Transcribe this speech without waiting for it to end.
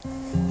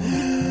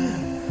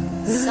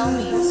Sell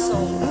me your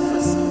soul for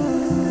pussy.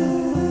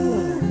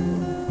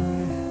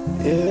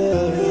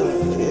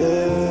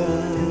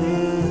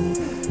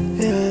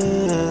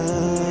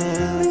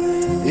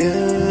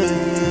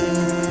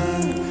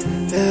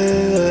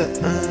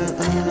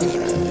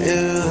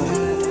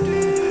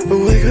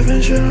 Wake up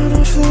and shit on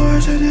the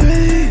floor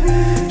today.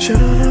 Shit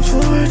on the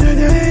floor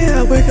today.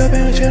 I wake up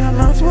and shit on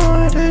the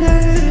floor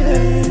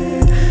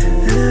today.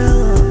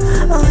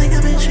 I wake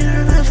up and shit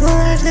on the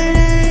floor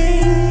today.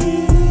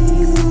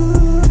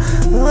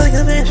 Wake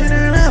up and shit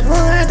on the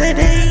floor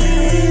today.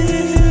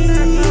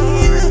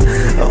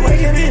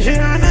 Wake up and shit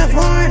on the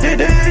floor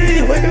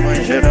today. Wake up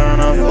and shit on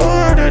the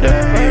floor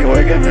today.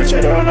 Wake up and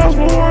shit on the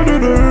floor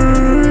today.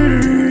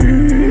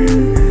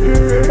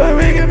 I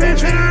wake up and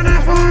shit on the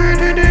floor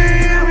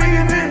today. I wake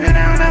up and shit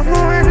on the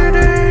floor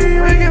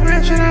today. Wake up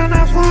and shit on the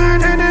floor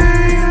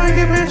today. Wake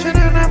up and shit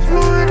on the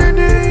floor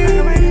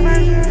today.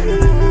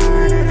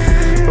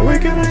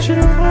 Wake up and shit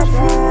on the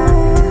floor.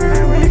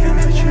 Wake up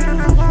and shit on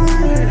the floor.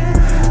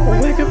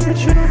 Wake up and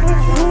shit on the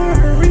floor.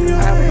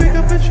 Wake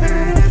up and shit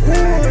on the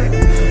floor.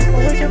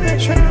 Wake up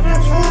and shit on the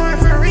floor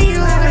for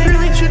real. I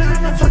really shit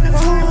on the fucking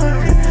floor.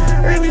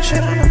 Really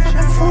shit on the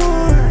fucking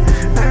floor.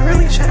 I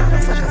really shit on the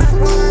fucking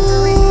floor.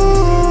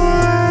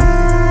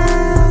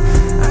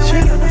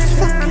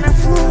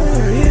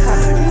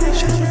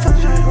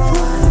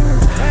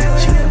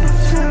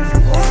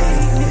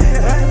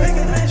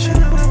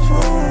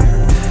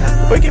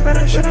 Wake up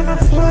and shit on the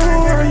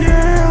floor,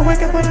 yeah.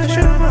 Wake up and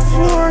shit on the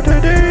floor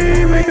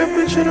today. Wake up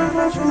and shit on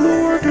the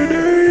floor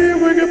today.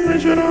 Wake up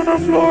and shit on the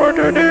floor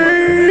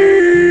today.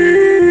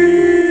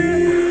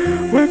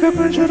 Wake up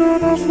and shit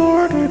on the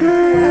floor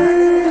today.